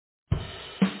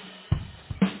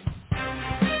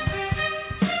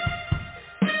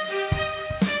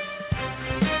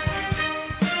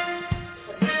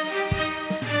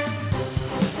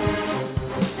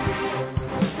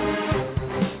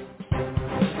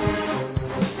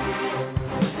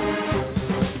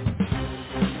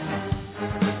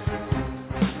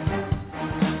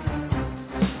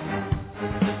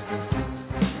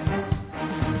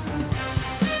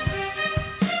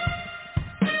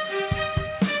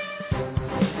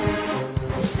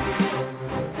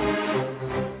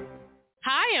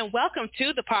and welcome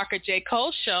to the Parker J.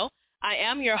 Cole Show. I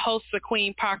am your host, the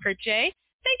Queen Parker J.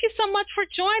 Thank you so much for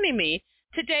joining me.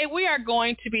 Today we are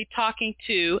going to be talking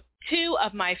to two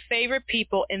of my favorite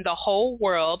people in the whole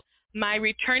world, my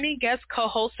returning guest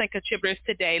co-hosts and contributors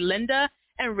today, Linda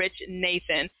and Rich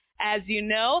Nathan. As you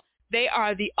know, they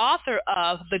are the author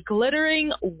of The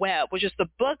Glittering Web, which is the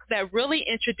book that really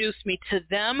introduced me to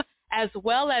them, as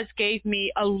well as gave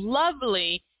me a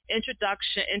lovely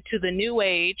introduction into the New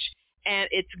Age and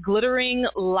its glittering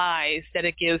lies that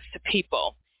it gives to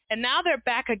people. And now they're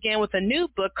back again with a new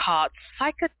book called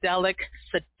Psychedelic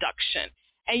Seduction.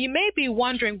 And you may be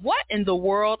wondering, what in the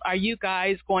world are you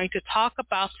guys going to talk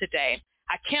about today?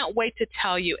 I can't wait to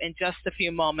tell you in just a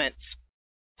few moments.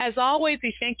 As always,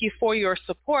 we thank you for your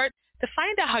support. To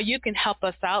find out how you can help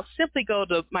us out, simply go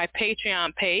to my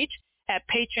Patreon page at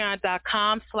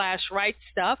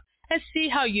patreon.com/rightstuff and see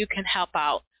how you can help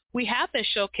out. We have been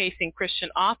showcasing Christian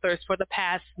authors for the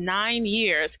past 9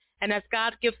 years, and as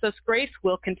God gives us grace,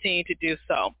 we'll continue to do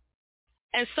so.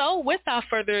 And so, without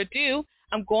further ado,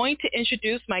 I'm going to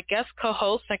introduce my guest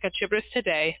co-hosts and contributors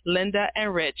today, Linda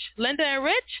and Rich. Linda and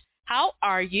Rich, how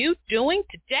are you doing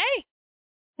today?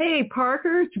 Hey,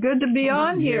 Parker, it's good to be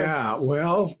on here. Yeah,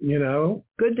 well,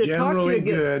 good to generally talk to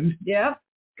you again. Good. Yeah,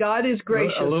 God is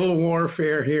gracious. A little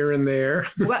warfare here and there.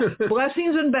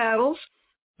 Blessings and battles.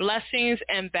 Blessings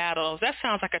and Battles. That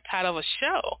sounds like a title of a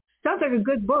show. Sounds like a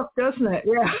good book, doesn't it?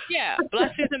 Yeah. Yeah,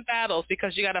 Blessings and Battles,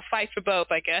 because you got to fight for both,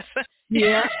 I guess.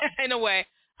 Yeah. In a way.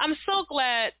 I'm so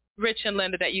glad, Rich and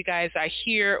Linda, that you guys are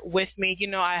here with me.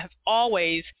 I have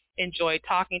always enjoyed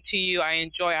talking to you. I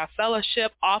enjoy our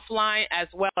fellowship offline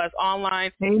as well as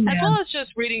online, Amen. as well as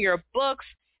just reading your books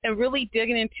and really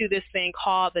digging into this thing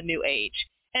called the New Age.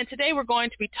 And today we're going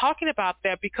to be talking about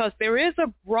that because there is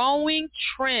a growing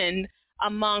trend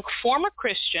among former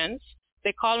Christians.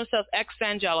 They call themselves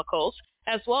ex-evangelicals,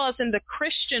 as well as in the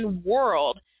Christian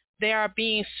world, they are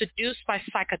being seduced by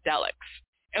psychedelics.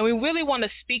 And we really want to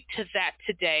speak to that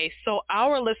today so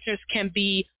our listeners can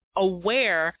be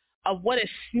aware of what is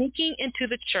sneaking into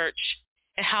the church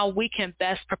and how we can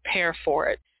best prepare for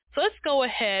it. So let's go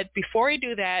ahead. Before we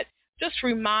do that, just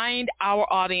remind our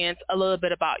audience a little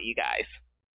bit about you guys.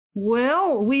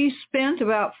 Well, we spent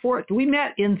we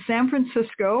met in San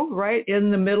Francisco, right in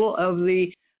the middle of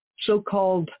the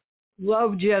so-called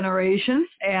love generation,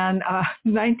 and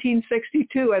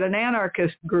 1962 at an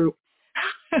anarchist group.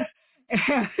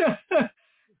 I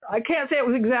can't say it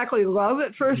was exactly love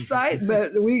at first sight,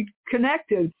 but we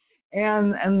connected.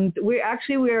 And we are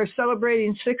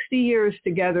celebrating 60 years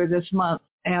together this month,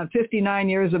 and 59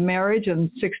 years of marriage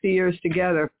and 60 years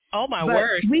together. Oh, my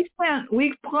word. We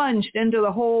plunged into the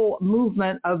whole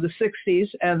movement of the 60s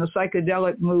and the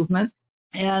psychedelic movement,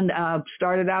 and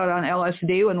started out on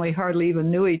LSD when we hardly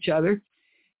even knew each other.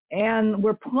 And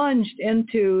we're plunged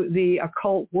into the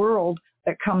occult world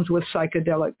that comes with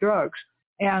psychedelic drugs.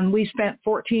 And we spent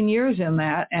 14 years in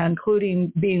that,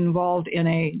 including being involved in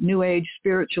a New Age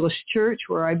spiritualist church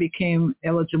where I became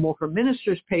eligible for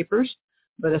minister's papers,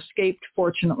 but escaped,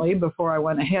 fortunately, before I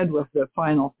went ahead with the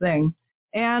final thing.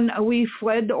 And we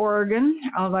fled to Oregon,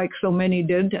 like so many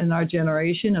did in our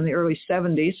generation in the early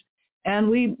 70s. And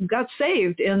we got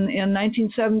saved in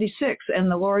 1976. And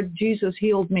the Lord Jesus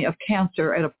healed me of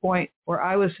cancer at a point where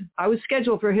I was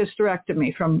scheduled for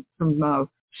hysterectomy from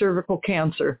cervical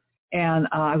cancer. And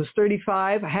I was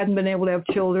 35. I hadn't been able to have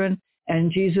children.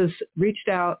 And Jesus reached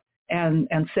out and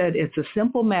said, it's a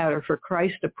simple matter for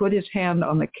Christ to put his hand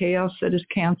on the chaos that is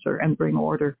cancer and bring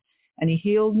order. And he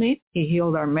healed me. He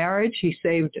healed our marriage. He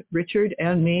saved Richard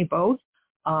and me both.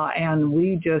 And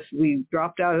we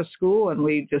dropped out of school and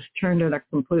we just turned in a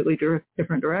completely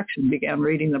different direction, began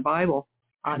reading the Bible.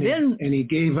 And he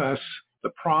gave us the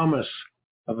promise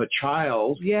of a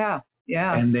child. Yeah.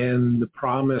 And then the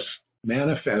promise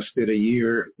manifested a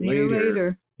year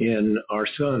later in our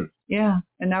son. Yeah.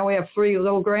 And now we have 3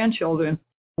 little grandchildren,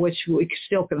 which we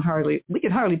can hardly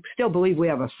still believe we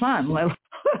have a son, let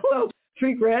alone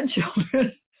 3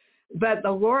 grandchildren. But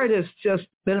the Lord has just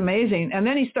been amazing. And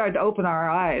then he started to open our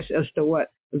eyes as to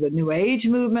what the New Age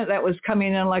movement that was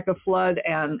coming in like a flood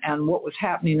and what was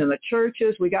happening in the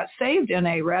churches. We got saved in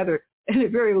a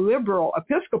very liberal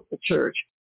Episcopal church.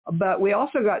 But we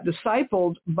also got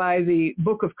discipled by the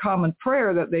Book of Common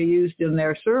Prayer that they used in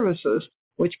their services,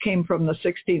 which came from the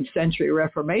 16th century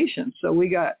Reformation. So we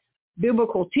got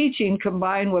biblical teaching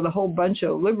combined with a whole bunch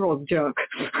of liberal junk.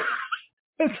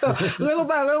 So little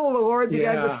by little, the Lord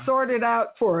began to sort it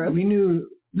out for us.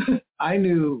 I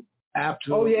knew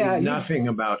absolutely nothing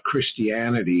about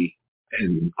Christianity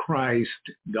and Christ,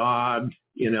 God.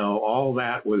 All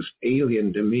that was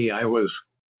alien to me. I was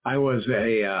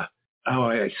a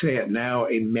I say it now,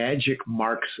 a magic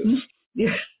Marxist.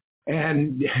 Yeah.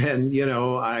 And he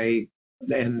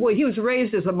was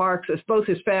raised as a Marxist. Both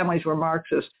his families were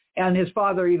Marxists, and his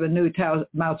father even knew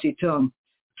Mao Zedong.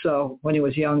 So when he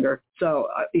was younger, so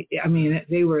I mean,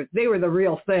 they were the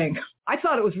real thing. I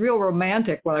thought it was real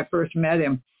romantic when I first met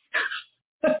him.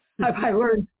 I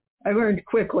learned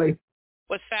quickly.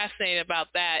 What's fascinating about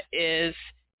that is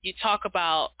you talk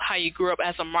about how you grew up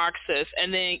as a Marxist,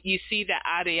 and then you see that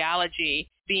ideology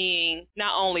being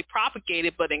not only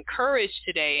propagated but encouraged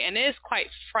today, and it is quite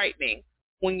frightening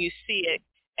when you see it.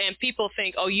 And people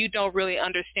think, oh, you don't really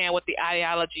understand what the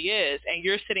ideology is. And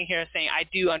you're sitting here saying, I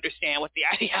do understand what the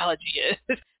ideology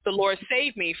is. The Lord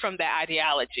saved me from that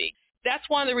ideology. That's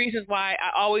one of the reasons why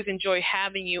I always enjoy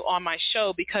having you on my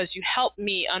show, because you help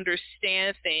me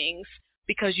understand things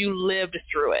because you lived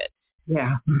through it.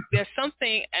 Yeah. There's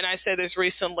something, and I said this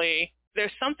recently,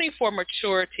 there's something for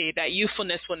maturity that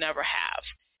youthfulness will never have.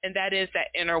 And that is that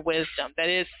inner wisdom. That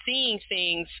is seeing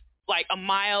things like a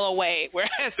mile away,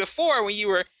 whereas before when you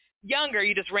were younger,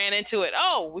 you just ran into it.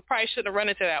 Oh, we probably shouldn't have run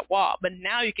into that wall. But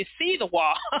now you can see the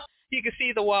wall. You can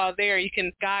see the wall there. You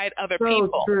can guide other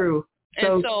people. True.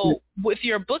 And so with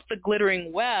your book, The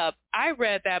Glittering Web, I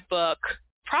read that book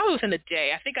probably within a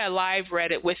day. I think I live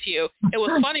read it with you. It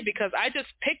was funny because I just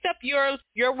picked up your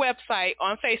website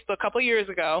on Facebook a couple of years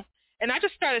ago, and I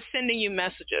just started sending you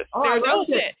messages. Oh, I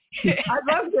loved it. I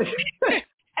loved it.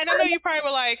 And I know you probably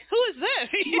were like, who is this?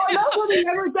 Well, nobody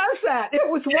ever does that. It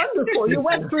was wonderful. You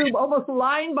went through almost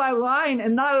line by line,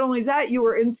 and not only that, you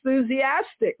were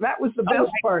enthusiastic. That was the best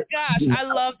part. Gosh, I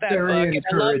love that book.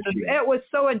 It was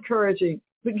so encouraging.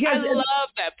 I love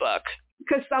that book.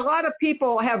 Because a lot of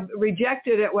people have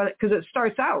rejected it because it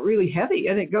starts out really heavy,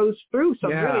 and it goes through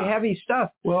some really heavy stuff.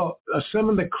 Well, some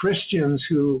of the Christians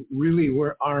who really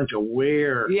aren't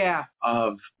aware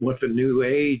of what the New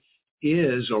Age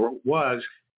is or was,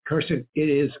 of course,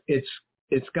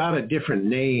 it's got a different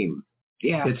name.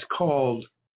 Yeah. It's called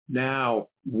now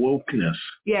wokeness.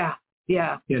 Yeah.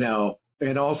 Yeah. You know,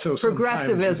 and also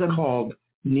progressivism. It's called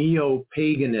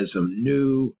neo-paganism,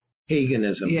 new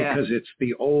paganism, because it's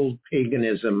the old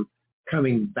paganism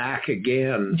coming back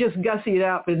again. Just gussied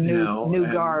up in new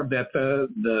garb. That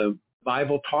the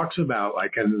Bible talks about,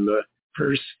 like in the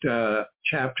first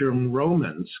chapter in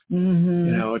Romans,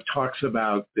 it talks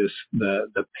about the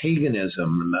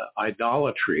paganism and the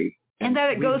idolatry. And that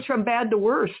it goes from bad to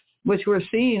worse, which we're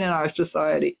seeing in our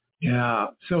society. Yeah.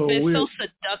 So it's so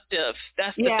seductive.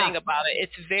 That's the thing about it.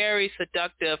 It's very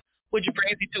seductive, which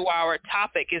brings me to our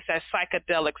topic, is that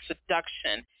psychedelic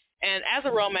seduction. And as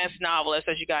a romance novelist,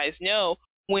 as you guys know,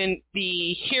 when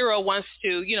the hero wants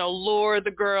to, lure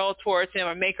the girl towards him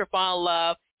or make her fall in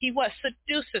love, he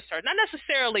seduces her, not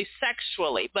necessarily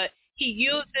sexually, but he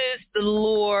uses the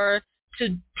lure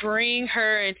to bring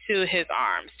her into his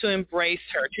arms, to embrace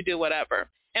her, to do whatever.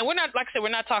 And we're not, like I said, we're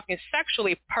not talking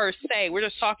sexually per se. We're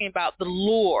just talking about the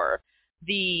lure,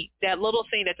 that little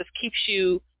thing that just keeps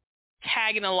you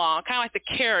tagging along, kind of like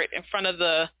the carrot in front of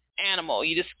the animal.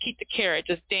 You just keep the carrot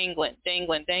just dangling.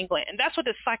 And that's what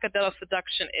this psychedelic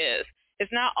seduction is.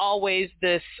 It's not always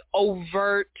this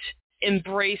overt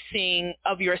embracing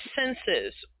of your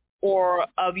senses or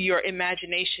of your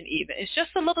imagination even. It's just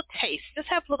a little taste. Just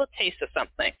have a little taste of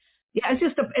something. Yeah,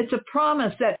 it's a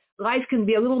promise that life can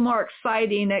be a little more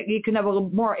exciting, that you can have a little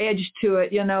more edge to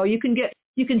it,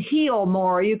 you can heal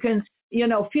more, you can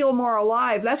feel more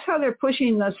alive. That's how they're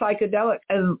pushing the psychedelic.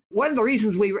 And one of the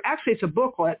reasons it's a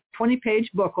booklet,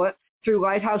 20-page booklet through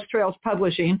Lighthouse Trails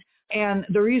Publishing. And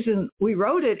the reason we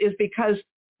wrote it is because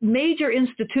major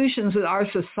institutions in our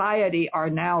society are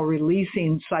now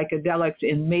releasing psychedelics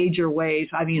in major ways.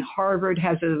 I mean, Harvard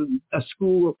has a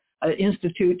school, an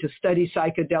institute to study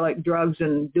psychedelic drugs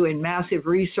and doing massive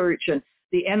research. And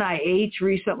the NIH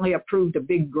recently approved a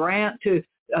big grant to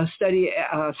study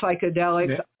psychedelics.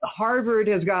 Yeah. Harvard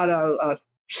has got a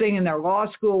thing in their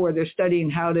law school where they're studying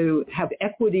how to have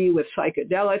equity with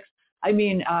psychedelics. I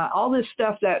mean, all this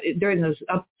stuff that during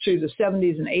up through the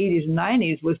 70s and 80s and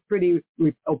 90s was pretty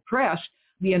oppressed.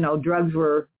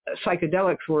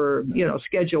 Psychedelics were,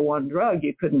 Schedule I drug.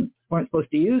 You weren't supposed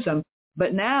to use them.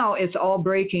 But now it's all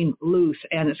breaking loose,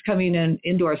 and it's coming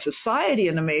into our society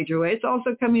in a major way. It's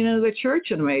also coming into the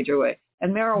church in a major way.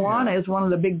 And marijuana is one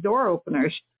of the big door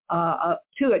openers to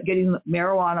it, getting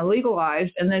marijuana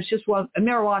legalized. And that's just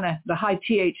marijuana, the high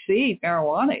THC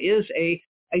marijuana is a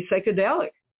psychedelic.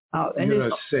 You're going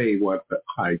to say what the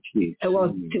high THC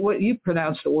means. What you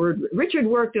pronounced the word. Richard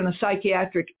worked in a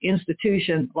psychiatric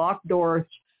institution, locked doors,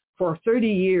 for 30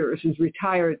 years. He's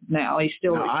retired now. He's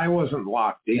still... I wasn't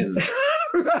locked in.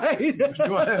 Right.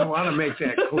 I want to make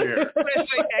that clear. Let's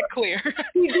make that clear.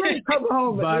 He didn't come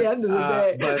home at the end of the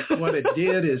day. But what it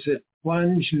did is it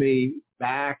plunged me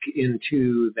back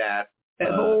into that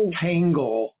whole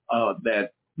tangle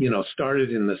that,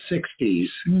 started in the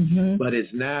 60s, but is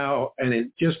now, and it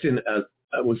just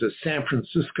it was a San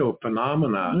Francisco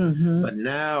phenomenon, but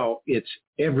now it's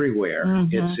everywhere.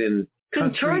 It's in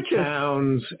country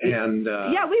towns and...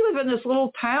 we live in this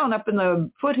little town up in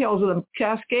the foothills of the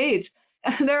Cascades,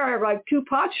 and there are like 2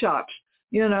 pot shops,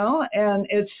 and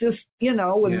it's just,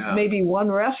 with maybe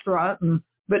 1 restaurant,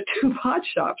 but 2 pot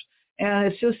shops. And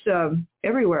it's just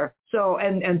everywhere. So,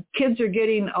 and kids are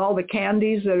getting all the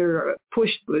candies that are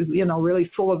pushed,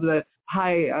 really full of the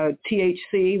high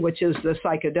THC, which is the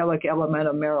psychedelic element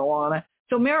of marijuana.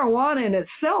 So marijuana in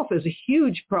itself is a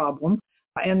huge problem.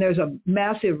 And there's a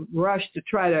massive rush to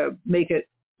try to make it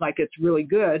like it's really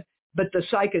good. But the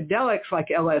psychedelics like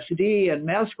LSD and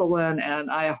mescaline and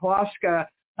ayahuasca,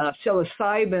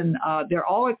 psilocybin, they're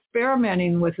all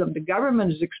experimenting with them. The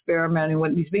government is experimenting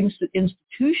with these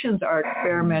institutions are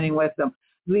experimenting with them.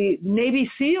 The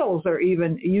Navy SEALs are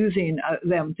even using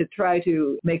them to try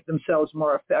to make themselves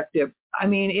more effective. I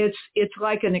mean, it's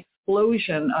like an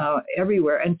explosion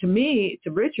everywhere. And to me,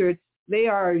 to Richard, they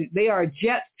are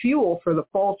jet fuel for the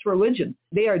false religion.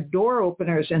 They are door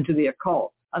openers into the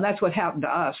occult. And that's what happened to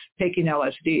us, taking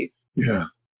LSD. Yeah.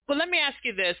 Well, let me ask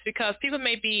you this, because people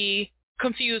may be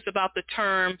confused about the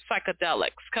term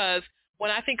psychedelics, because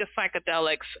when I think of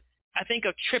psychedelics, I think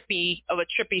of a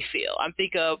trippy feel. I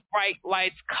think of bright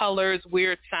lights, colors,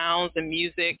 weird sounds, and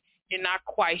music. You're not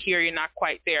quite here, you're not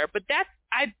quite there. But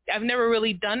I've never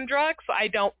really done drugs, so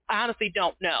I honestly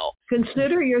don't know.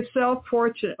 Consider yourself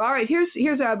fortunate. All right,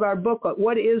 here's out of our booklet.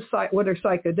 What are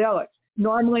psychedelics?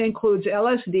 Normally includes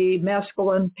LSD,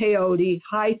 mescaline, peyote,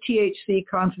 high THC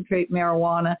concentrate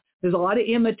marijuana. There's a lot of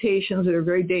imitations that are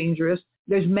very dangerous.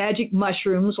 There's magic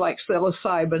mushrooms like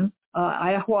psilocybin,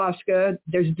 ayahuasca.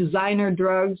 There's designer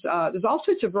drugs. There's all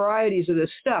sorts of varieties of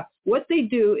this stuff. What they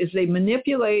do is they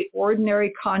manipulate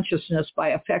ordinary consciousness by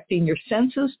affecting your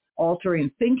senses,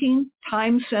 altering thinking,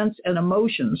 time sense, and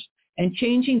emotions, and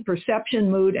changing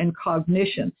perception, mood, and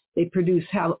cognition. They produce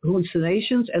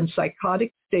hallucinations and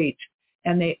psychotic states.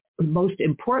 And the most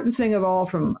important thing of all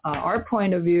from our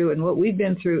point of view and what we've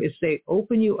been through is they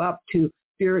open you up to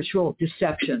spiritual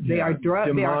deception. They are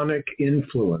demonic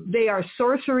influence. They are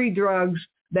sorcery drugs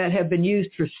that have been used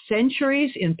for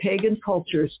centuries in pagan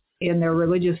cultures in their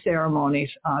religious ceremonies.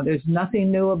 There's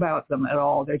nothing new about them at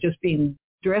all. They're just being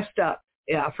dressed up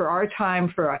for our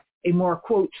time for a more,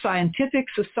 quote, scientific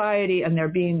society, and they're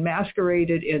being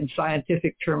masqueraded in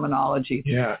scientific terminology.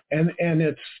 Yeah, and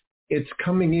it's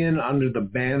coming in under the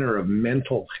banner of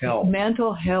mental health.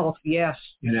 Mental health, yes.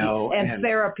 And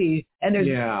therapy. And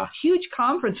there's huge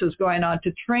conferences going on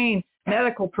to train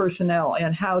medical personnel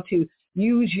in how to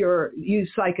use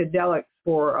psychedelics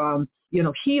for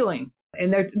healing.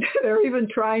 And they're even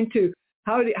trying to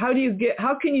how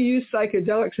can you use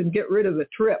psychedelics and get rid of the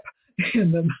trip?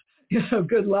 And then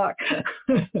good luck.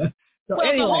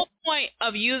 Anyway. The whole point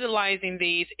of utilizing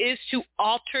these is to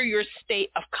alter your state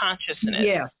of consciousness.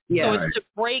 Yeah. So it's to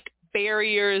break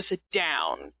barriers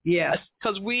down. Yes.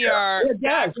 Because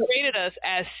God created us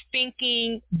as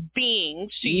thinking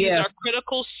beings to use our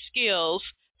critical skills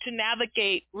to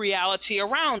navigate reality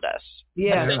around us.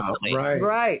 Yeah,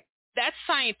 right. That's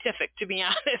scientific, to be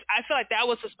honest. I feel like that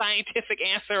was a scientific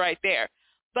answer right there.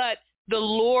 But the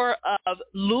lure of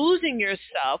losing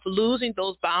yourself, losing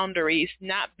those boundaries,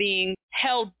 not being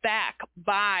held back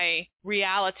by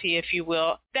reality, if you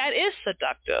will, that is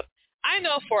seductive. I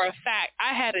know for a fact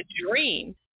I had a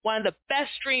dream, one of the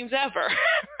best dreams ever.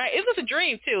 Right? It was a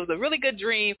dream, too. It was a really good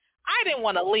dream. I didn't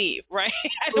want to leave, right?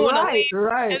 I didn't want to leave.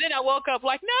 Right. And then I woke up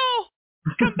like, no,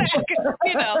 come back,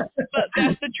 But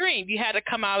that's the dream. You had to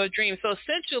come out of a dream. So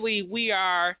essentially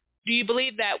do you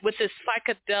believe that with this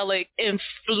psychedelic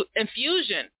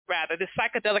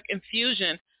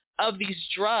infusion of these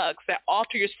drugs that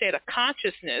alter your state of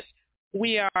consciousness,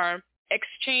 we are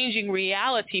exchanging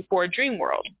reality for a dream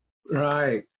world?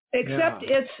 Right. Except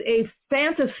it's a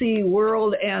fantasy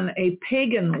world and a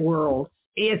pagan world.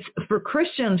 It's for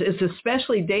Christians, it's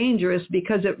especially dangerous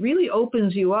because it really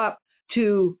opens you up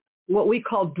to what we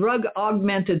call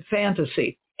drug-augmented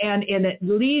fantasy. And it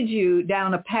leads you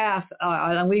down a path,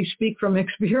 and we speak from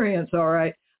experience, all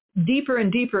right, deeper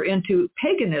and deeper into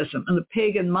paganism and the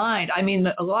pagan mind. I mean,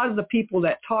 a lot of the people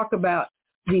that talk about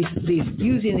these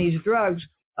using these drugs,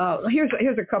 here's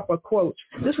a couple of quotes.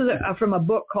 This is from a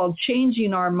book called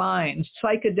Changing Our Minds,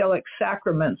 Psychedelic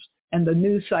Sacraments and the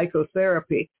New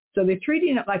Psychotherapy. So they're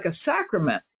treating it like a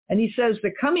sacrament. And he says,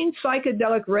 the coming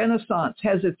psychedelic renaissance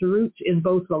has its roots in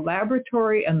both the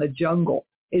laboratory and the jungle.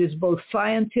 It is both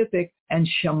scientific and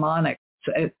shamanic.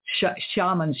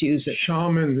 Shamans use it.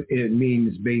 Shaman, it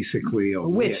means basically a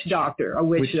witch doctor, a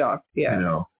witch doctor, yeah. You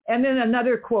know. And then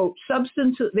another quote,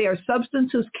 they are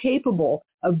substances capable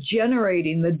of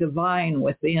generating the divine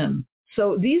within.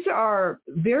 So these are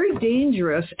very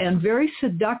dangerous and very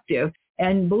seductive.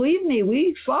 And believe me,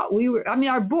 we thought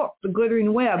our book, The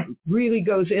Glittering Web, really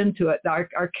goes into it.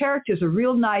 Our characters are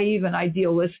real naive and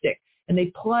idealistic, and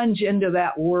they plunge into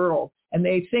that world. And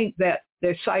they think that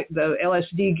the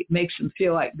LSD makes them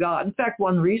feel like God. In fact,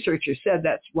 one researcher said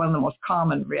that's one of the most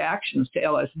common reactions to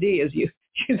LSD is you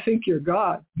think you're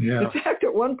God. Yeah. In fact,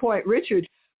 at one point, Richard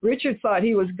thought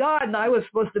he was God, and I was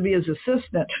supposed to be his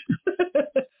assistant.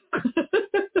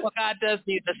 Well, God does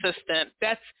need an assistant.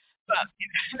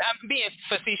 I'm being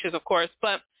facetious, of course,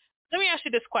 but let me ask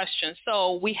you this question.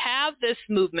 So we have this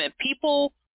movement,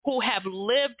 people who have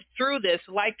lived through this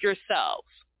like yourselves.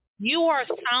 You are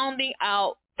sounding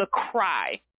out the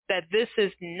cry that this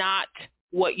is not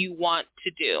what you want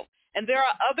to do. And there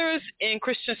are others in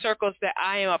Christian circles that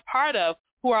I am a part of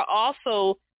who are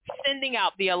also sending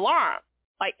out the alarm.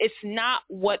 Like, it's not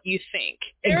what you think.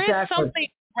 There is something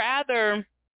rather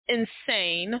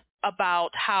insane about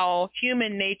how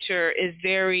human nature is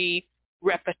very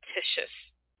repetitious.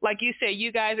 Like you said,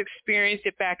 you guys experienced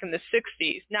it back in the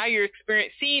 60s. Now you're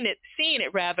seeing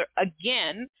it rather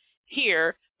again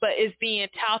here, but it's being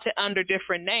touted under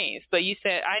different names. But you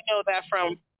said, I know that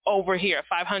from over here,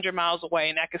 500 miles away,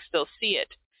 and I can still see it.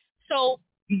 So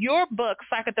your book,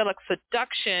 Psychedelic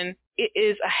Seduction, it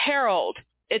is a herald.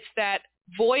 It's that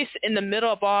voice in the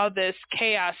middle of all this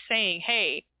chaos saying,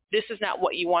 hey, this is not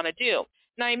what you want to do.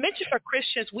 Now, I mentioned for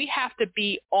Christians, we have to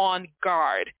be on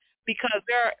guard because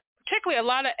there are particularly a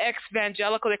lot of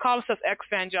ex-evangelical. They call themselves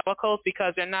ex-evangelicals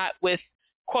because they're not with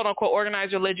quote-unquote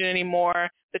organized religion anymore.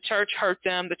 The church hurt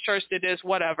them. The church did this,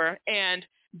 whatever. And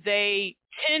they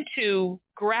tend to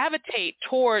gravitate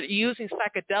toward using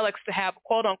psychedelics to have,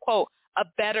 quote-unquote, a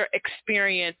better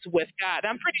experience with God.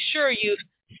 I'm pretty sure you've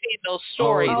seen those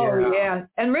stories. Oh, yeah.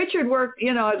 And Richard worked,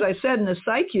 as I said, in the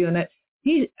psych unit.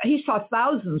 He saw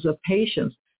thousands of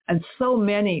patients, and so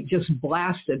many just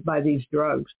blasted by these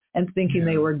drugs and thinking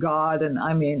they were God. And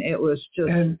I mean, it was just...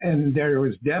 And there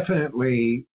was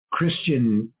definitely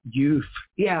Christian youth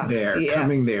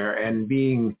coming there and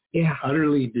being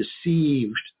utterly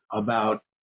deceived about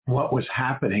what was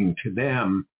happening to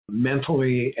them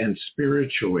mentally and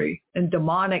spiritually. And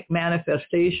demonic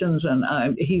manifestations,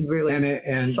 and he really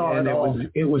saw it all.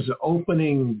 It was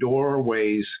opening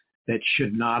doorways that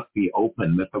should not be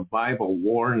open, that the Bible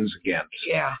warns against.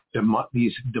 Yeah.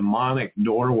 These demonic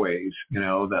doorways,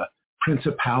 the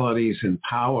principalities and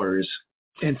powers.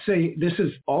 And say this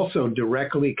is also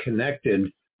directly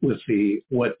connected with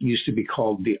what used to be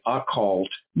called the occult,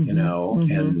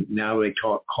 and now they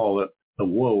call it the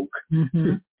woke.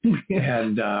 Mm-hmm.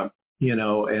 And,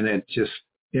 and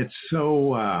it's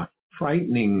so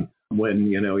frightening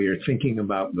when, you're thinking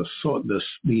about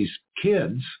these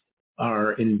kids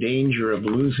are in danger of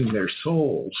losing their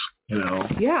souls,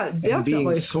 Yeah, definitely. And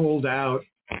being sold out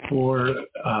for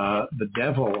the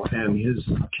devil and his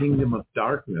kingdom of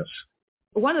darkness.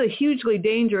 One of the hugely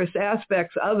dangerous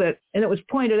aspects of it, and it was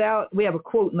pointed out, we have a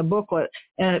quote in the booklet,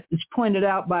 and it's pointed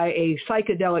out by a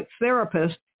psychedelic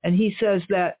therapist, and he says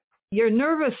that your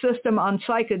nervous system on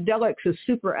psychedelics is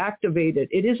super activated.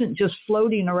 It isn't just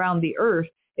floating around the earth.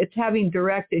 It's having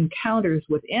direct encounters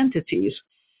with entities.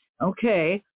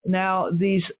 Okay, now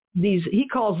these he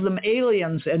calls them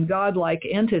aliens and godlike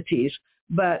entities,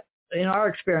 but in our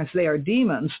experience, they are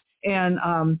demons. And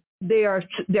they're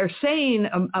saying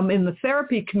in the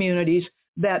therapy communities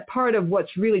that part of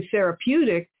what's really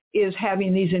therapeutic is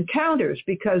having these encounters,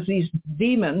 because these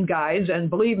demon guides, and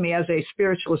believe me, as a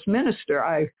spiritualist minister,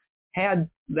 I had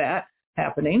that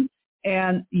happening,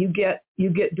 and you get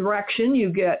direction, you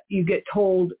get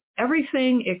told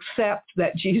everything except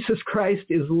that Jesus Christ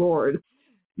is Lord.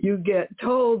 You get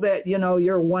told that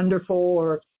you're wonderful,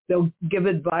 or they'll give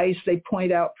advice, they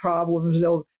point out problems,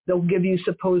 they'll give you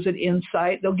supposed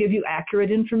insight, they'll give you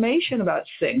accurate information about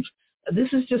things.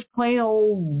 This is just plain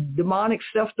old demonic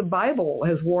stuff the Bible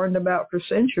has warned about for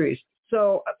centuries.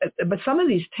 So, but some of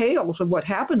these tales of what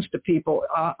happens to people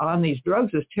on these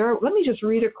drugs is terrible. Let me just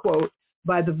read a quote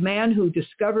by the man who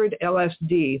discovered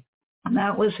LSD.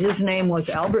 And his name was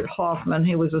Albert Hofmann.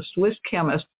 He was a Swiss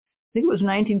chemist. I think it was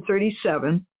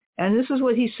 1937. And this is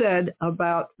what he said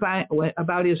about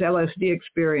his LSD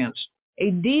experience.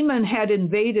 A demon had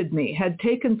invaded me, had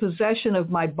taken possession of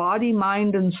my body,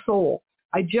 mind, and soul.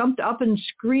 I jumped up and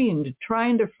screamed,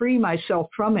 trying to free myself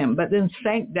from him, but then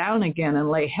sank down again and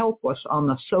lay helpless on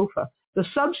the sofa. The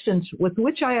substance with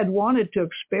which I had wanted to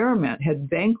experiment had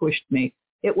vanquished me.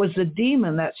 It was the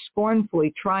demon that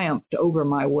scornfully triumphed over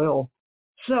my will.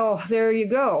 So there you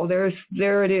go.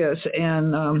 There it is.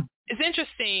 And it's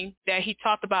interesting that he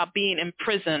talked about being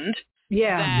imprisoned.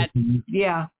 Yeah.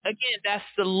 Again, that's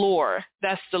the lore.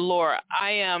 I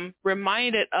am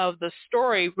reminded of the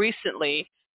story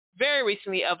very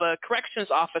recently, of a corrections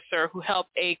officer who helped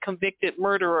a convicted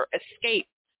murderer escape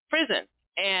prison.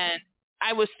 And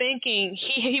I was thinking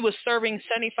he was serving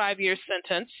 75-year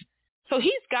sentence. So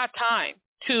he's got time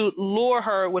to lure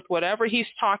her with whatever he's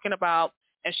talking about,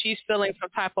 and she's feeling some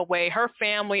type of way. Her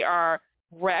family are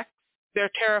wrecked. They're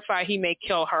terrified he may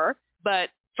kill her. But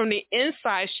from the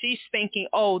inside, she's thinking,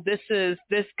 oh, this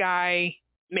guy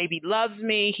maybe loves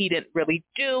me. He didn't really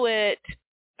do it.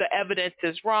 The evidence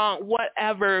is wrong,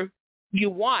 whatever you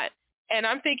want. And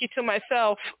I'm thinking to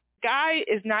myself, guy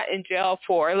is not in jail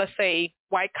for, let's say,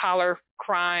 white-collar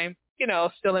crime,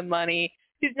 stealing money.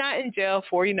 He's not in jail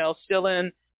for,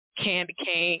 stealing candy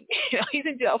cane. He's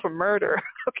in jail for murder,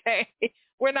 okay?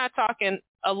 We're not talking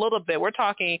a little bit. We're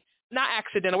talking not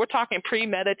accidental. We're talking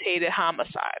premeditated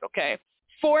homicide, okay?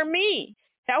 For me,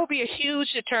 that would be a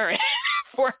huge deterrent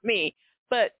for me.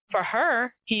 But for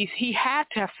her, he had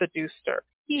to have seduced her.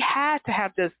 He had to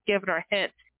have just given her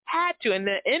hints. Had to. And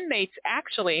the inmates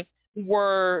actually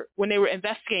when they were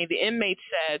investigating, the inmates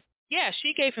said, yeah,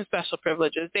 she gave him special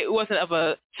privileges. It wasn't of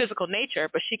a physical nature,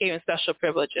 but she gave him special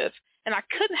privileges. And I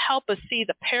couldn't help but see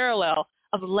the parallel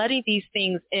of letting these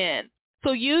things in.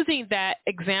 So using that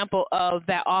example of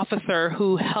that officer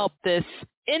who helped this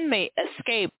inmate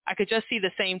escape, I could just see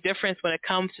the same difference when it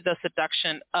comes to the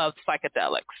seduction of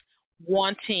psychedelics,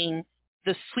 wanting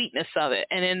the sweetness of it.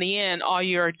 And in the end, all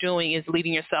you're doing is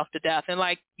leading yourself to death. And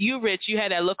like you, Rich, you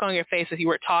had that look on your face as you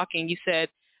were talking. You said,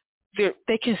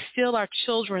 they can steal our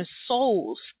children's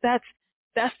souls. That's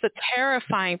the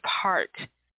terrifying part.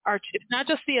 It's not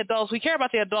just the adults. We care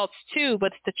about the adults too, but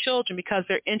it's the children, because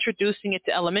they're introducing it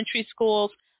to elementary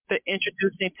schools. They're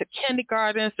introducing it to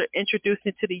kindergartens. They're introducing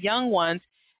it to the young ones.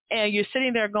 And you're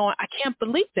sitting there going, I can't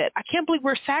believe it. I can't believe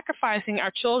we're sacrificing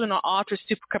our children on altars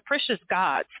to capricious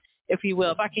gods, if you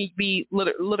will. If I can be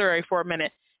literary for a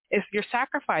minute, if you're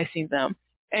sacrificing them,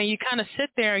 and you kind of sit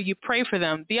there and you pray for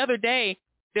them. The other day,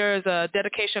 there's a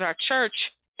dedication at our church,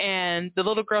 and the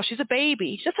little girl, she's a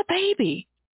baby, just a baby.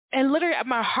 And literally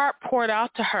my heart poured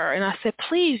out to her, and I said,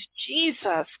 please,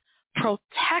 Jesus,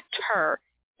 protect her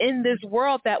in this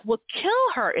world that would kill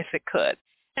her if it could.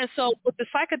 And so with the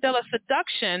psychedelic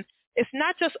seduction, it's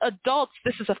not just adults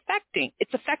this is affecting.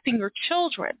 It's affecting your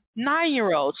children,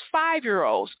 9-year-olds,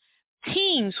 5-year-olds,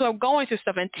 teens who are going through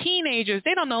stuff, and teenagers.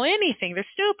 They don't know anything. They're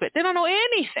stupid. They don't know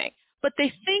anything, but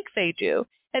they think they do.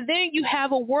 And then you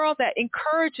have a world that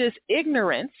encourages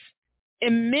ignorance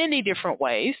in many different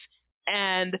ways,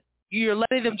 and you're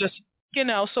letting them just,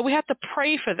 so we have to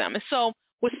pray for them. And so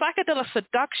with psychedelic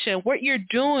seduction, what you're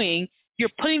doing, you're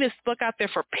putting this book out there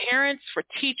for parents, for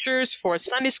teachers, for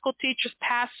Sunday school teachers,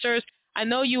 pastors. I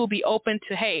know you will be open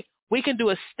to, hey, we can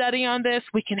do a study on this.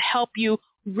 We can help you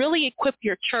really equip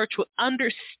your church with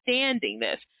understanding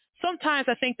this. Sometimes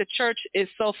I think the church is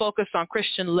so focused on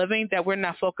Christian living that we're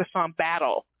not focused on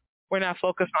battle. We're not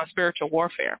focused on spiritual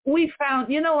warfare. We found,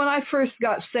 when I first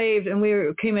got saved and we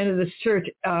came into this church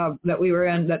that we were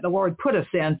in, that the Lord put us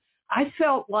in, I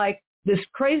felt like this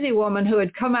crazy woman who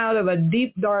had come out of a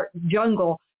deep, dark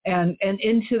jungle and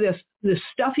into this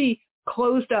stuffy,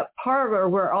 closed-up parlor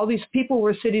where all these people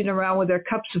were sitting around with their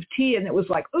cups of tea, and it was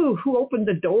like, ooh, who opened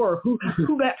the door? Who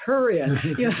let her in? Well,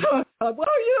 you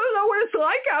don't know what it's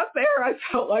like out there. I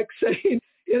felt like saying,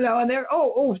 and they're,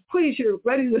 oh, please, you're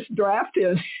letting this draft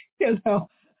in, But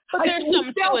there's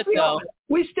something to it, though.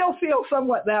 We still feel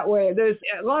somewhat that way. There's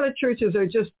a lot of churches are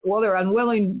just, they're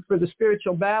unwilling for the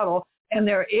spiritual battle, and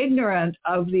they're ignorant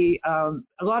of a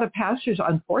lot of pastors,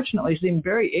 unfortunately, seem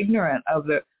very ignorant of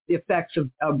the effects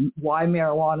of why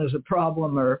marijuana is a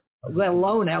problem, or let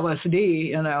alone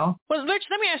LSD, Well, Rich,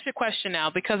 let me ask you a question now,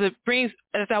 because it brings,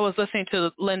 as I was listening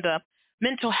to Linda,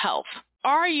 mental health.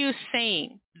 Are you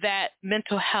saying that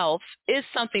mental health is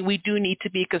something we do need to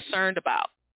be concerned about?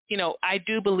 I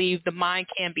do believe the mind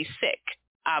can be sick,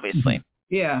 obviously.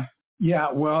 Yeah. Yeah.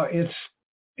 Well,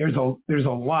 there's a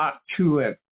lot to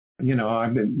it.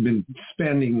 I've been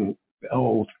spending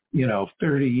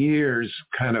 30 years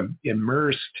kind of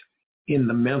immersed in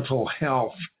the mental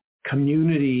health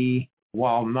community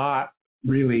while not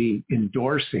really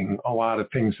endorsing a lot of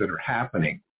things that are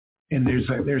happening. And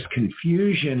there's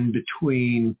confusion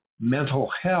between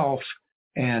mental health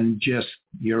and just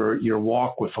your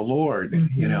walk with the Lord.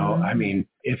 You know, I mean,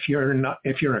 if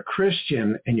you're a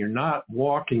Christian and you're not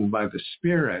walking by the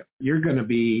Spirit, you're going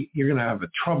to have a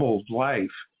troubled life,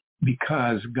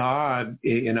 because God,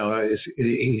 you know,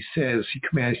 he says,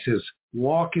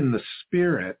 walk in the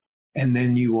Spirit, and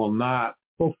then you will not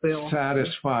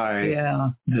satisfy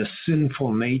the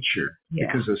sinful nature,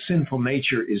 because the sinful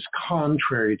nature is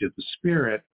contrary to the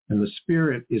Spirit, and the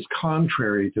Spirit is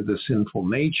contrary to the sinful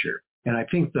nature. And I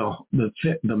think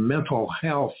the mental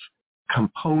health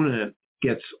component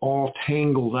gets all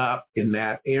tangled up in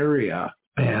that area.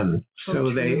 And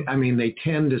so they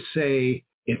tend to say,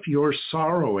 if you're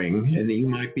sorrowing, and you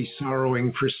might be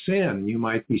sorrowing for sin, you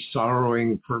might be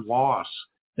sorrowing for loss,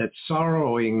 that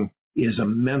sorrowing is a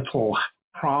mental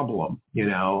problem, you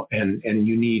know, and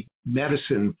you need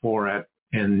medicine for it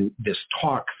and this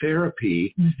talk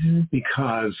therapy,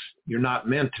 because you're not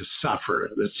meant to suffer.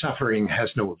 The suffering has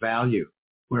no value.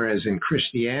 Whereas in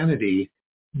Christianity,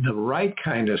 the right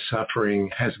kind of suffering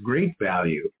has great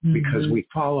value, because we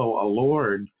follow a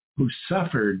Lord who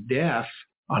suffered death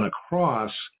on a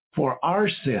cross for our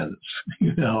sins,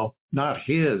 you know, not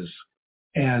his.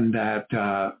 And that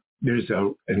there's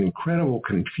an incredible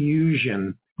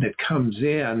confusion that comes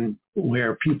in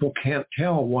where people can't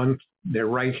tell their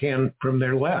right hand from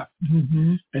their left.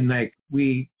 And like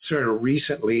we sort of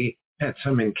recently had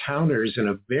some encounters in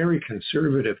a very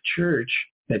conservative church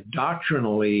that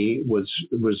doctrinally was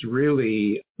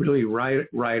really, really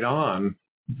right on,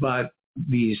 but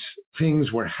these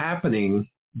things were happening.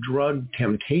 Drug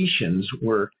temptations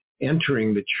were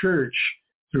entering the church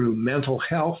through mental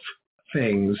health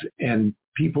things, and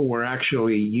people were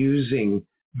actually using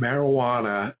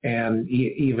marijuana and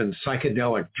even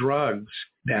psychedelic drugs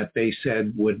that they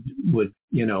said would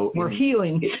you know, for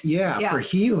healing. For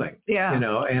healing. You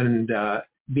know, and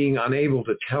being unable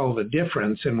to tell the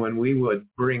difference. And when we would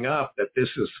bring up that this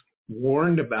is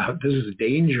warned about, this is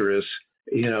dangerous,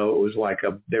 you know, it was like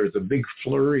there was a big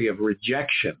flurry of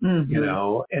rejection, you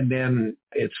know, and then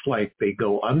it's like the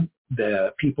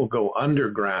people go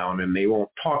underground and they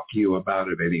won't talk to you about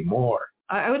it anymore.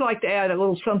 I would like to add a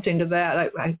little something to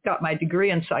that. I got my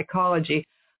degree in psychology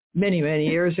many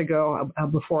years ago,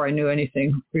 before I knew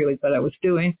anything really that I was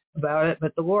doing about it.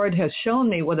 But the Lord has shown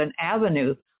me what an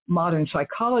avenue modern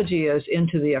psychology is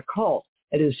into the occult.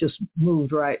 It has just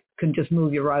can just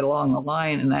move you right along the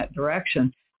line in that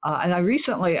direction. And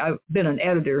I've been an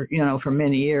editor, you know, for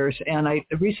many years, and I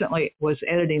recently was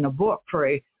editing a book for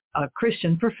a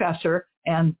Christian professor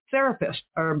and therapist,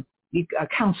 or a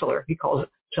counselor. He calls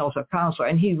himself a counselor.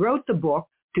 And he wrote the book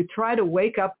to try to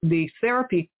wake up the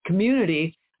therapy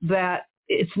community that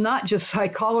it's not just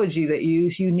psychology that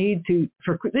you need to,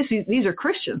 these are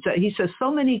Christians. He says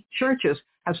so many churches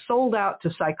have sold out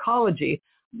to psychology.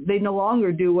 They no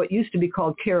longer do what used to be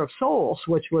called care of souls,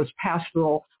 which was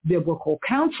pastoral biblical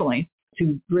counseling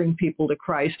to bring people to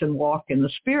Christ and walk in the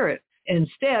Spirit.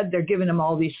 Instead, they're giving them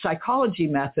all these psychology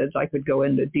methods. I could go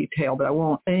into detail, but I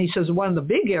won't. And he says one of the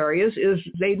big areas is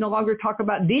they no longer talk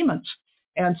about demons.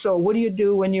 And so what do you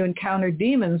do when you encounter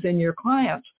demons in your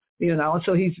clients? You know, and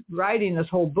so he's writing this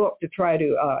whole book to try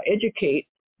to educate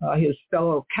his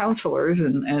fellow counselors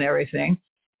and everything.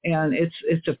 And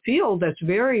it's a field that's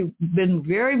been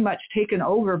very much taken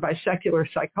over by secular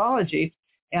psychology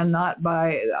and not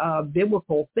by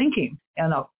biblical thinking.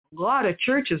 And a lot of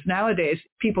churches nowadays,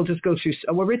 people just go through,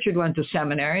 well, Richard went to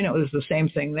seminary, and it was the same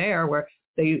thing there, where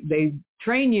they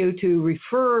train you to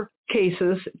refer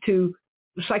cases to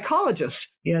psychologists,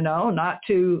 you know, not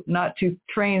to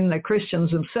train the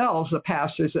Christians themselves, the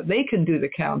pastors, that they can do the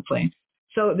counseling.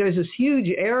 So there's this huge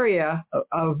area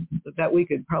of that we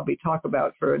could probably talk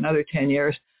about for another 10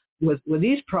 years with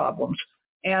these problems.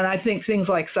 And I think things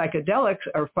like psychedelics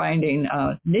are finding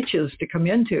niches to come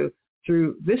into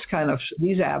through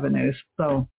these avenues.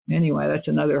 So anyway, that's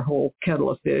another whole kettle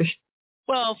of fish.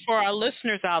 Well, for our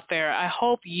listeners out there, I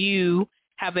hope you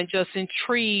have been just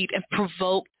intrigued and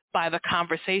provoked by the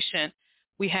conversation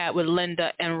we had with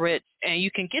Linda and Rich. And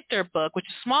you can get their book, which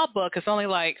is a small book. It's only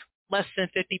like less than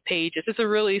 50 pages. It's a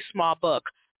really small book,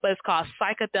 but it's called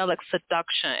Psychedelic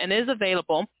Seduction, and it is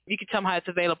available. You can tell them how it's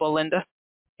available, Linda.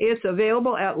 It's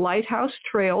available at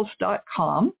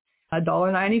lighthousetrails.com,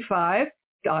 $1.95,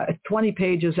 20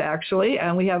 pages actually,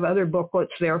 and we have other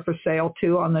booklets there for sale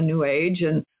too on the New Age,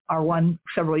 and our one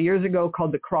several years ago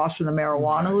called The Cross and the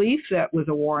Marijuana Leaf, that was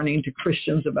a warning to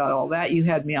Christians about all that. You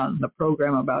had me on the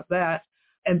program about that.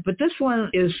 But this one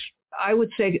is, I would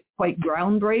say, quite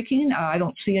groundbreaking. I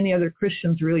don't see any other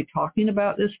Christians really talking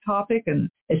about this topic, and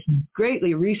it's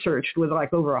greatly researched with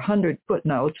like over 100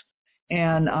 footnotes.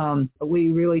 And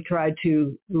we really tried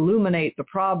to illuminate the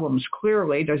problems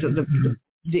clearly. There's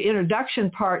the introduction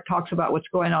part talks about what's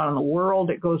going on in the world.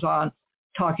 It goes on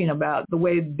talking about the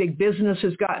way big business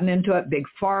has gotten into it, big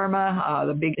pharma,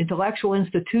 the big intellectual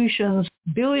institutions.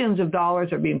 Billions of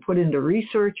dollars are being put into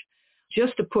research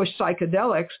just to push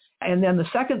psychedelics. And then the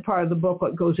second part of the book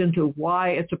goes into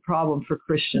why it's a problem for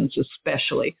Christians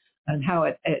especially, and how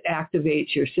it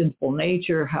activates your sinful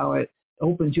nature, how it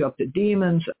opens you up to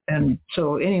demons. And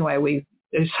so anyway,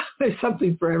 there's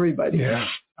something for everybody. Yeah.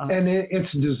 And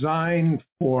it's designed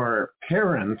for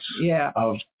parents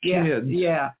of kids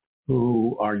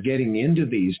who are getting into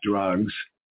these drugs,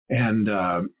 and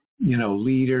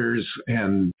leaders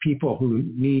and people who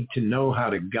need to know how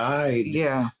to guide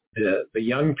the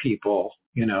young people,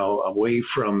 away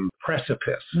from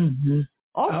precipice. Mm-hmm.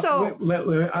 Also,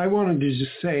 I wanted to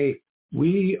just say,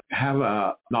 we have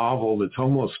a novel that's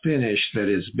almost finished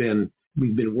that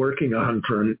we've been working on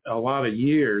for a lot of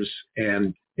years,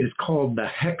 and it's called The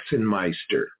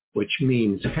Hexenmeister, which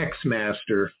means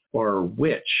hexmaster or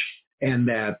witch. And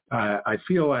that I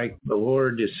feel like the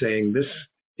Lord is saying this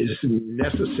is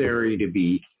necessary to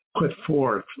be put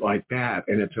forth like that.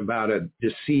 And it's about a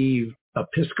deceived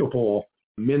Episcopal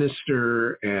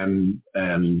minister and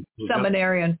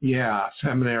seminarian.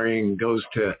 Seminarian goes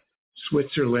to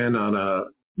Switzerland on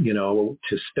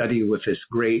to study with this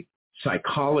great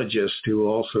psychologist who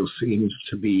also seems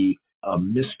to be a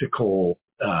mystical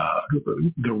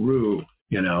guru,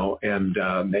 and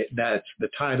that's the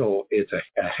title. It's a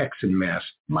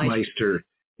Hexenmeister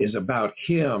is about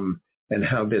him and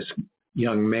how this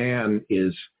young man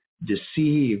is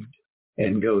deceived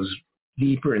and goes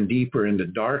deeper and deeper into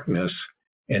darkness.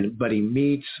 But he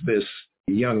meets this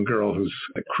young girl who's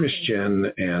a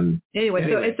Christian, and anyway,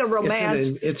 so it's a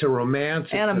romance. It's a romance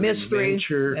and a mystery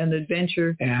and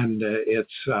adventure. And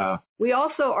we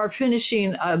also are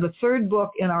finishing the third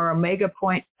book in our Omega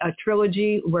Point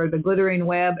trilogy, where the Glittering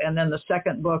Web, and then the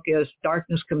second book is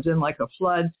Darkness Comes In Like a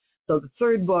Flood. So the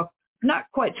third book, not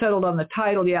quite settled on the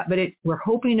title yet, but we're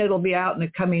hoping it'll be out in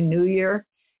the coming new year,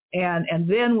 and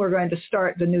then we're going to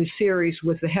start the new series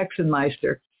with the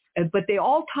Hexenmeister. But they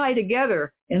all tie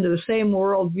together into the same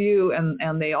worldview,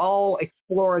 and they all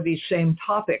explore these same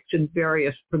topics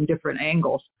from different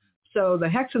angles. So the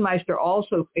Hexenmeister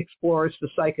also explores the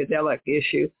psychedelic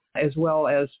issue as well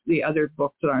as the other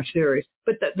books in our series.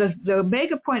 But the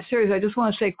Omega Point series, I just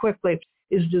want to say quickly,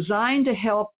 is designed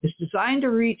to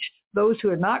reach those who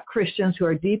are not Christians, who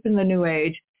are deep in the New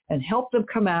Age, and help them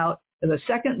come out. And the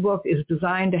second book is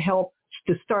designed to help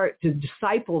to start to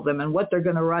disciple them and what they're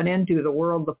going to run into, the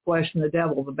world, the flesh, and the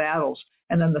devil, the battles.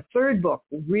 And then the third book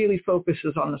really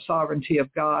focuses on the sovereignty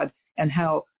of God and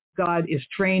how God is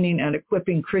training and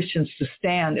equipping Christians to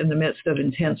stand in the midst of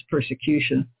intense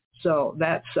persecution. So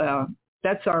that's our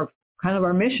kind of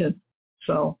our mission.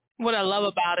 So what I love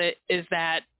about it is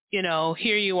that,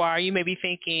 here you are, you may be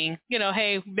thinking,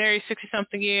 hey, married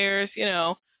 60-something years,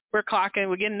 we're clocking,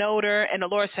 we're getting older, and the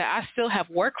Lord said, I still have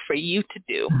work for you to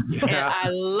do. Yeah. And I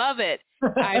love it.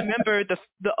 I remember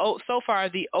so far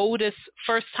the oldest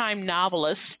first-time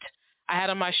novelist I had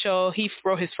on my show, he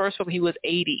wrote his first book when he was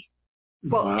 80.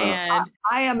 Well, and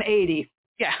I am 80.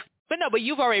 Yeah. But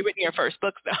you've already written your first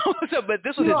book, though. But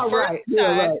this was his first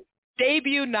time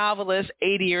debut novelist,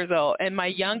 80 years old, and my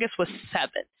youngest was 7.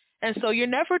 And so you're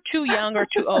never too young or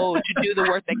too old to do the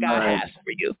work that God has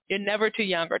for you. You're never too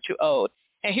young or too old.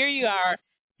 And here you are,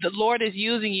 the Lord is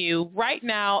using you right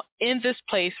now in this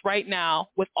place right now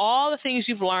with all the things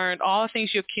you've learned, all the things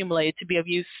you accumulated to be of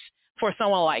use for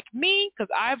someone like me,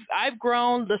 because I've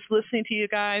grown just listening to you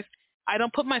guys. I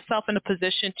don't put myself in a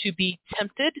position to be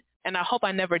tempted, and I hope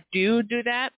I never do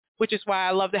that, which is why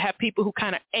I love to have people who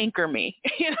kind of anchor me.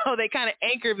 They kind of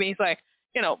anchor me. It's like,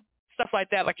 stuff like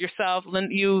that, like yourself,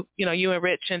 you and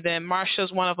Rich, and then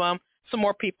Marsha's one of them, some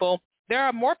more people. There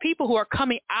are more people who are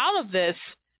coming out of this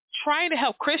trying to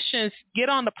help Christians get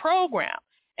on the program.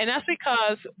 And that's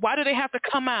because, why do they have to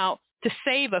come out to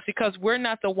save us? Because we're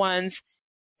not the ones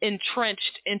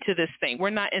entrenched into this thing. We're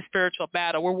not in spiritual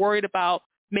battle. We're worried about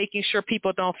making sure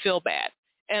people don't feel bad.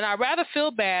 And I'd rather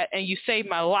feel bad and you save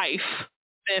my life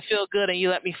than feel good and you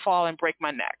let me fall and break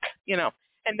my neck,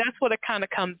 And that's what it kind of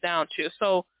comes down to.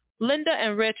 So Linda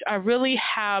and Rich, I really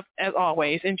have, as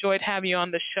always, enjoyed having you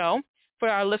on the show. For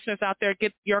our listeners out there,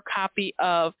 get your copy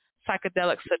of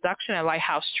Psychedelic Seduction at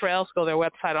Lighthouse Trails. Go to their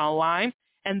website online.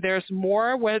 And there's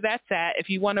more where that's at. If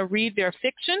you want to read their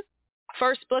fiction,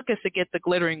 first book is To Get the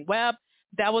Glittering Web.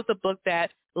 That was the book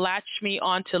that latched me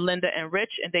on to Linda and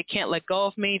Rich, and they can't let go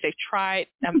of me. They tried.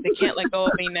 They can't let go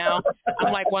of me now.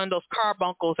 I'm like one of those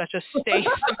carbuncles that just stays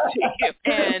to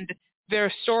you. And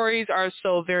their stories are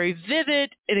so very vivid,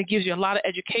 and it gives you a lot of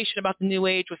education about the New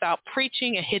Age without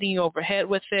preaching and hitting you over the head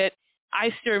with it.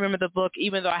 I still remember the book,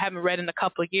 even though I haven't read it in a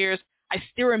couple of years. I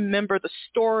still remember the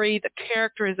story, the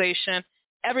characterization,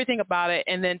 everything about it.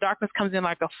 And then Darkness Comes In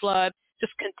Like a Flood,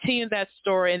 just continue that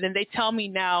story. And then they tell me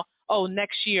now, oh,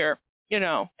 next year,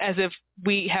 as if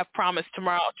we have promised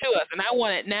tomorrow to us. And I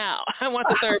want it now. I want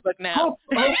the third book now.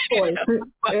 Hopefully.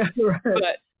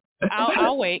 But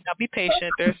I'll wait. I'll be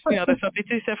patient. There's something to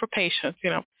be said for patience,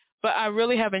 But I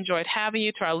really have enjoyed having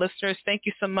you. To our listeners, thank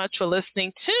you so much for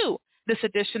listening to this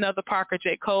edition of the Parker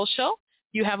J. Cole Show.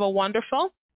 You have a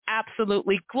wonderful,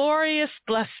 absolutely glorious,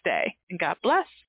 blessed day. And God bless.